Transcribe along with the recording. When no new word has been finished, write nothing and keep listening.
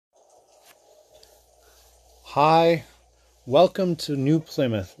Hi, welcome to New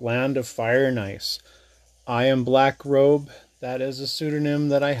Plymouth, land of fire and ice. I am Black Robe. That is a pseudonym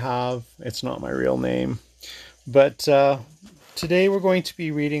that I have. It's not my real name. But today we're going to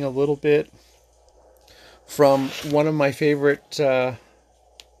be reading a little bit from one of my favorite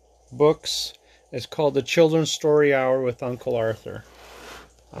books. It's called The Children's Story Hour with Uncle Arthur.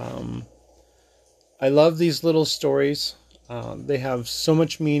 I love these little stories. They have so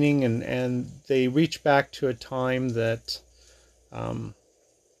much meaning and they reach back to a time that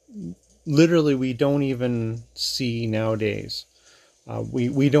literally we don't even see nowadays.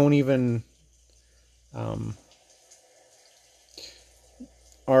 We don't even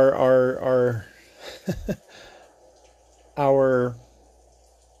our our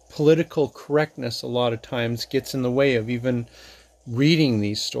political correctness a lot of times gets in the way of even reading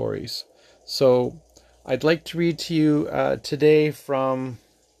these stories. So I'd like to read to you today from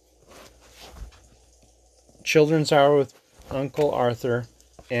Children's Hour with Uncle Arthur,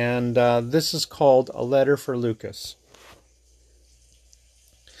 and this is called A Letter for Lucas.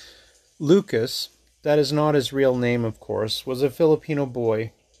 Lucas, that is not his real name of course, was a Filipino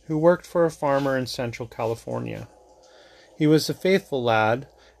boy who worked for a farmer in Central California. He was a faithful lad,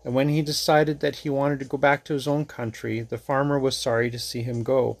 and when he decided that he wanted to go back to his own country, the farmer was sorry to see him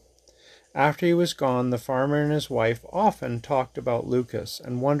go. After he was gone, the farmer and his wife often talked about Lucas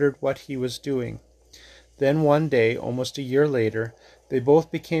and wondered what he was doing. Then one day, almost a year later, they both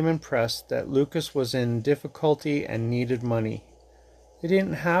became impressed that Lucas was in difficulty and needed money. They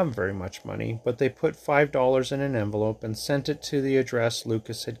didn't have very much money, but they put $5 in an envelope and sent it to the address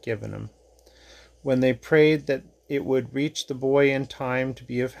Lucas had given him. When they prayed that it would reach the boy in time to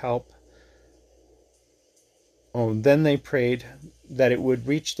be of help, then they prayed that it would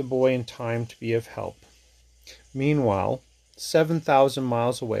reach the boy in time to be of help. Meanwhile, 7,000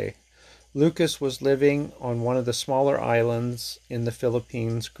 miles away, Lucas was living on one of the smaller islands in the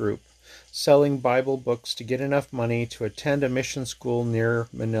Philippines group, selling Bible books to get enough money to attend a mission school near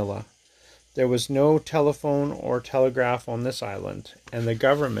Manila. There was no telephone or telegraph on this island, and the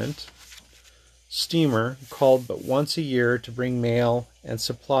government steamer called but once a year to bring mail and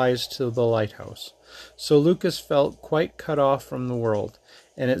supplies to the lighthouse. So Lucas felt quite cut off from the world,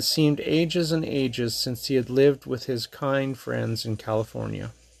 and it seemed ages and ages since he had lived with his kind friends in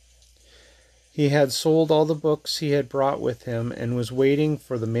California. He had sold all the books he had brought with him and was waiting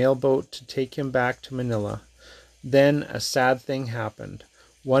for the mailboat to take him back to Manila. Then a sad thing happened.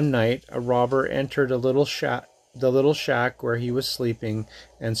 One night a robber entered the little shack where he was sleeping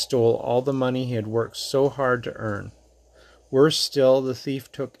and stole all the money he had worked so hard to earn. Worse still, the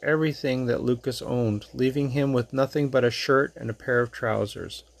thief took everything that Lucas owned, leaving him with nothing but a shirt and a pair of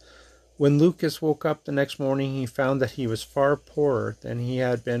trousers. When Lucas woke up the next morning, he found that he was far poorer than he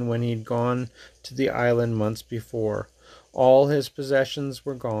had been when he'd gone to the island months before. All his possessions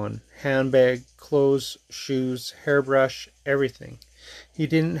were gone: handbag, clothes, shoes, hairbrush, everything. He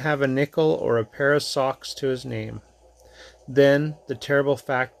didn't have a nickel or a pair of socks to his name. Then the terrible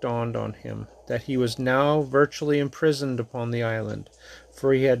fact dawned on him that he was now virtually imprisoned upon the island,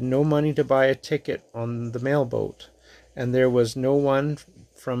 for he had no money to buy a ticket on the mailboat, and there was no one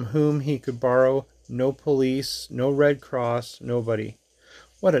from whom he could borrow, no police, no Red Cross, nobody.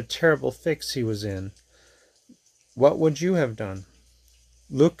 What a terrible fix he was in. What would you have done?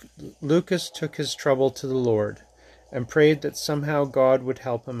 Lucas took his trouble to the Lord and prayed that somehow God would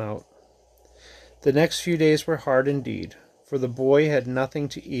help him out. The next few days were hard indeed, for the boy had nothing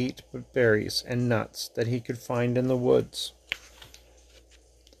to eat but berries and nuts that he could find in the woods.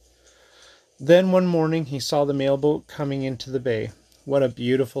 Then one morning he saw the mailboat coming into the bay. What a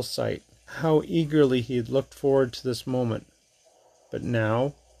beautiful sight! How eagerly he had looked forward to this moment. But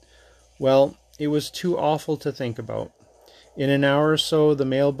now, well, it was too awful to think about. In an hour or so the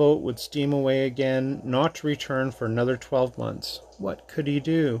mailboat would steam away again, not to return for another 12 months. What could he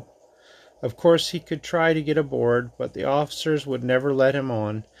do? Of course he could try to get aboard, but the officers would never let him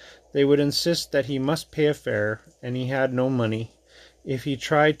on. They would insist that he must pay a fare, and he had no money. If he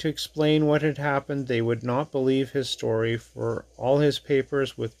tried to explain what had happened, they would not believe his story, for all his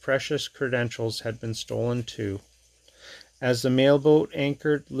papers with precious credentials had been stolen too. As the mailboat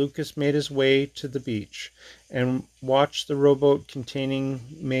anchored, Lucas made his way to the beach and watched the rowboat containing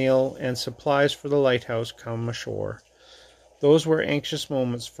mail and supplies for the lighthouse come ashore. Those were anxious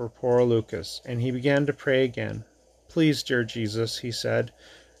moments for poor Lucas, and he began to pray again. "Please, dear Jesus," he said,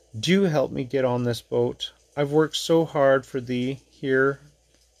 "do help me get on this boat. I've worked so hard for thee here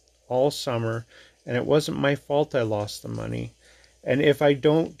all summer, and it wasn't my fault I lost the money. And if I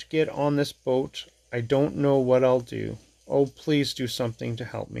don't get on this boat, I don't know what I'll do. Oh, please do something to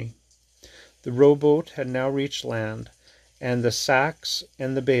help me." The rowboat had now reached land, and the sacks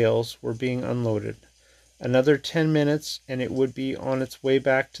and the bales were being unloaded. Another 10 minutes and it would be on its way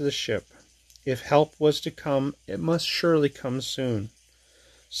back to the ship. If help was to come, it must surely come soon.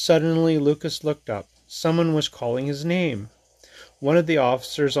 Suddenly Lucas looked up. Someone was calling his name. One of the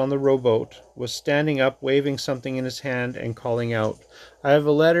officers on the rowboat was standing up, waving something in his hand and calling out, "I have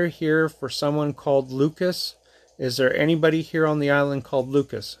a letter here for someone called Lucas. Is there anybody here on the island called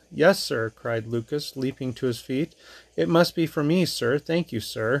Lucas?" "Yes, sir," cried Lucas, leaping to his feet. "It must be for me, sir. Thank you,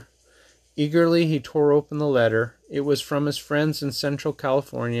 sir." Eagerly he tore open the letter. It was from his friends in Central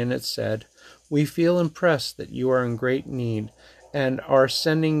California, and it said, "We feel impressed that you are in great need, and are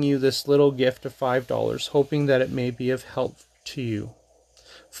sending you this little gift of $5, hoping that it may be of help to you."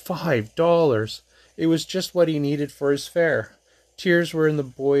 $5! It was just what he needed for his fare. Tears were in the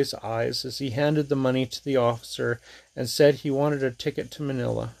boy's eyes as he handed the money to the officer and said he wanted a ticket to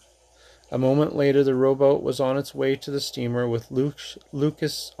Manila. A moment later the rowboat was on its way to the steamer with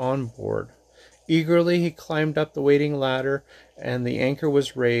Lucas on board. Eagerly he climbed up the waiting ladder, and the anchor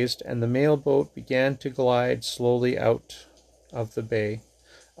was raised, and the mail boat began to glide slowly out of the bay.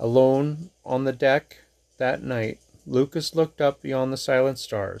 Alone on the deck that night, Lucas looked up beyond the silent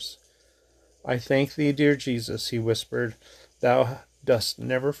stars. "I thank thee, dear Jesus," he whispered, "thou dost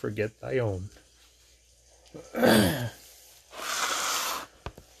never forget thy own."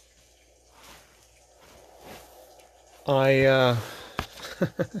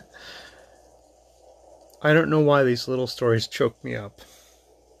 I don't know why these little stories choke me up.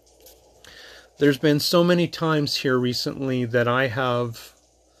 There's been so many times here recently that I have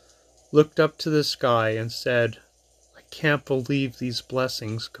looked up to the sky and said, "I can't believe these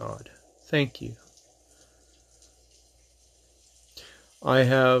blessings, God. Thank you." I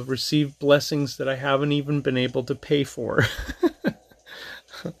have received blessings that I haven't even been able to pay for.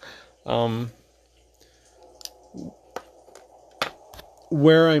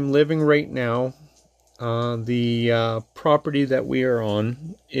 Where I'm living right now, the property that we are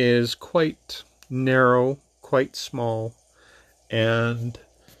on is quite narrow, quite small, and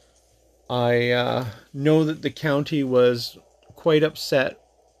I know that the county was quite upset,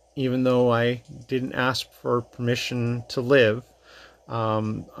 even though I didn't ask for permission to live.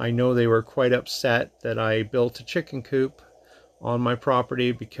 I know they were quite upset that I built a chicken coop on my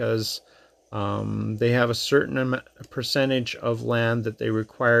property because they have a certain percentage of land that they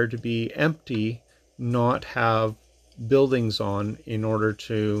require to be empty, not have buildings on, in order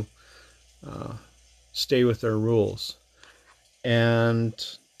to stay with their rules. And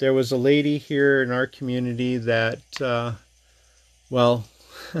there was a lady here in our community that, well,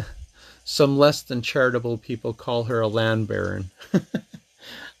 some less than charitable people call her a land baron.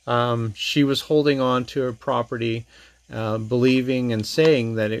 She was holding on to her property, believing and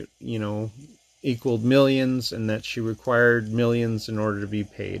saying that it, equaled millions and that she required millions in order to be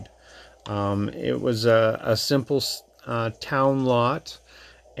paid. It was a simple town lot,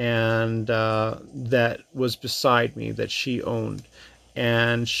 and that was beside me, that she owned.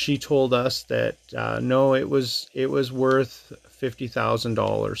 And she told us that no, it was worth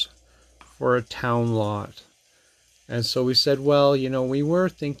 $50,000 for a town lot. And so we said, well, we were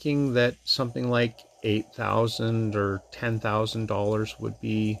thinking that something like $8,000 or $10,000 would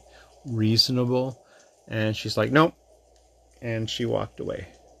be reasonable. And she's like, nope. And she walked away.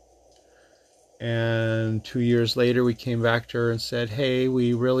 And 2 years later, we came back to her and said, hey,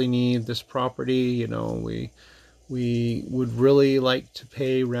 we really need this property. We would really like to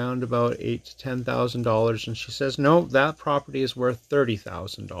pay round about $8,000 to $10,000. And she says, no, that property is worth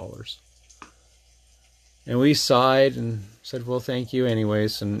 $30,000. And we sighed and said, well, thank you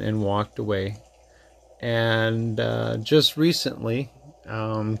anyways, and walked away. And just recently,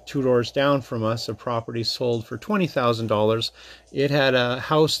 2 doors down from us, a property sold for $20,000. It had a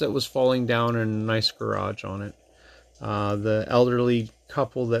house that was falling down and a nice garage on it. The elderly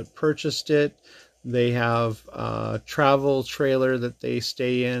couple that purchased it, they have a travel trailer that they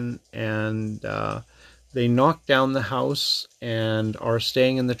stay in, and they knocked down the house and are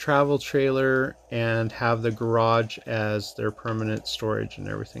staying in the travel trailer and have the garage as their permanent storage and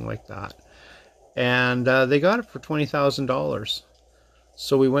everything like that. And they got it for $20,000.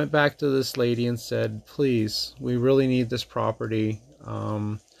 So we went back to this lady and said, please, we really need this property.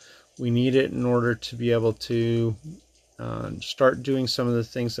 We need it in order to be able to start doing some of the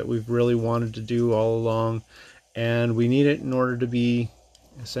things that we've really wanted to do all along. And we need it in order to be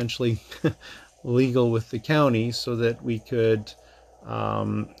essentially legal with the county, so that we could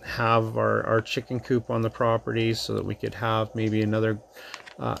have our chicken coop on the property, so that we could have maybe another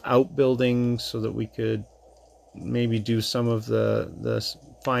outbuilding, so that we could maybe do some of the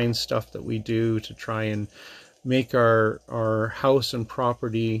fine stuff that we do to try and make our house and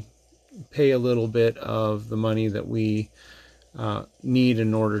property pay a little bit of the money that we need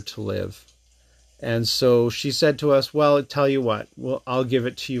in order to live. And so she said to us, well, I tell you what, well, I'll give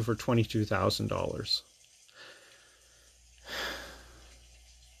it to you for $22,000.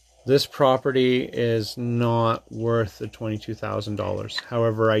 This property is not worth the $22,000.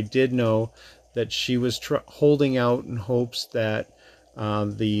 However, I did know that she was holding out in hopes that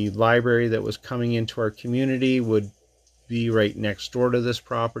the library that was coming into our community would be right next door to this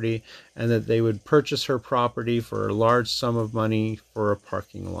property, and that they would purchase her property for a large sum of money for a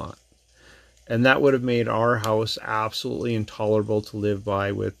parking lot. And that would have made our house absolutely intolerable to live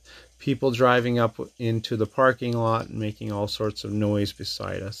by, with people driving up into the parking lot and making all sorts of noise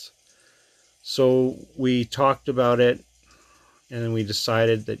beside us. So we talked about it, and then we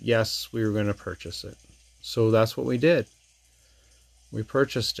decided that yes, we were going to purchase it. So that's what we did. We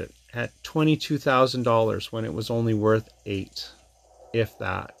purchased it at $22,000 when it was only worth $8,000, if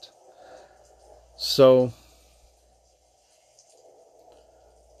that. So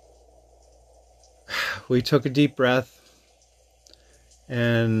we took a deep breath,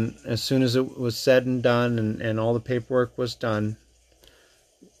 and as soon as it was said and done, and all the paperwork was done,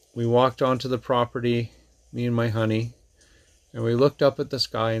 we walked onto the property, me and my honey, and we looked up at the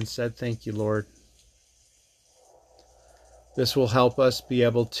sky and said, thank you, Lord. This will help us be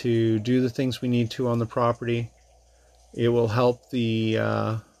able to do the things we need to on the property. It will help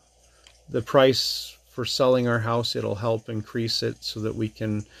the price for selling our house. It'll help increase it so that we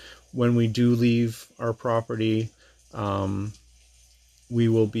can, when we do leave our property, we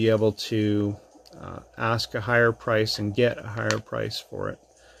will be able to ask a higher price and get a higher price for it.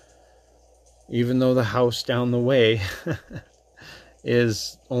 Even though the house down the way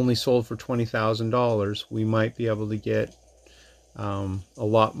is only sold for $20,000, we might be able to get a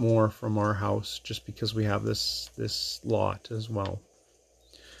lot more from our house just because we have this lot as well.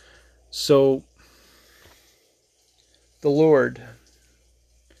 So the Lord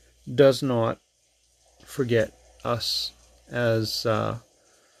does not forget us as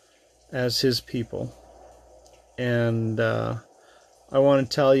his people, and I want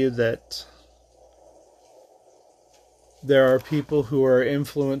to tell you that there are people who are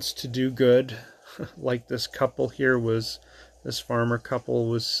influenced to do good, like this couple here was. This farmer couple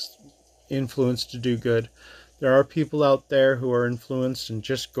was influenced to do good. There are people out there who are influenced and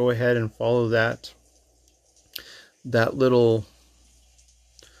just go ahead and follow that little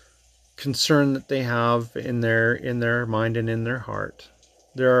concern that they have in their mind and in their heart.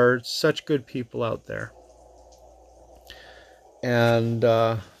 There are such good people out there. And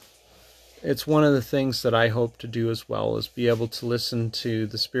it's one of the things that I hope to do as well, is be able to listen to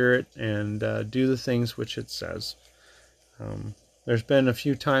the Spirit and do the things which it says. There's been a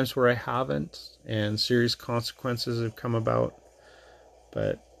few times where I haven't, and serious consequences have come about.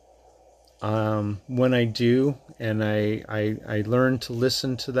 But when I do, and I learn to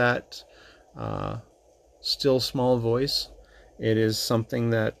listen to that still small voice, it is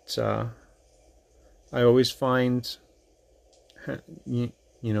something that I always find, you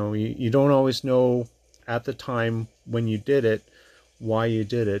don't always know at the time when you did it why you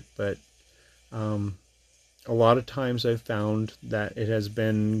did it, but a lot of times I've found that it has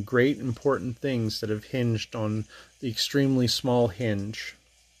been great important things that have hinged on the extremely small hinge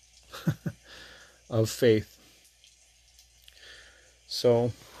of faith.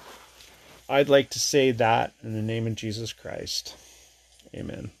 So I'd like to say that in the name of Jesus Christ.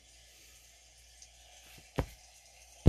 Amen.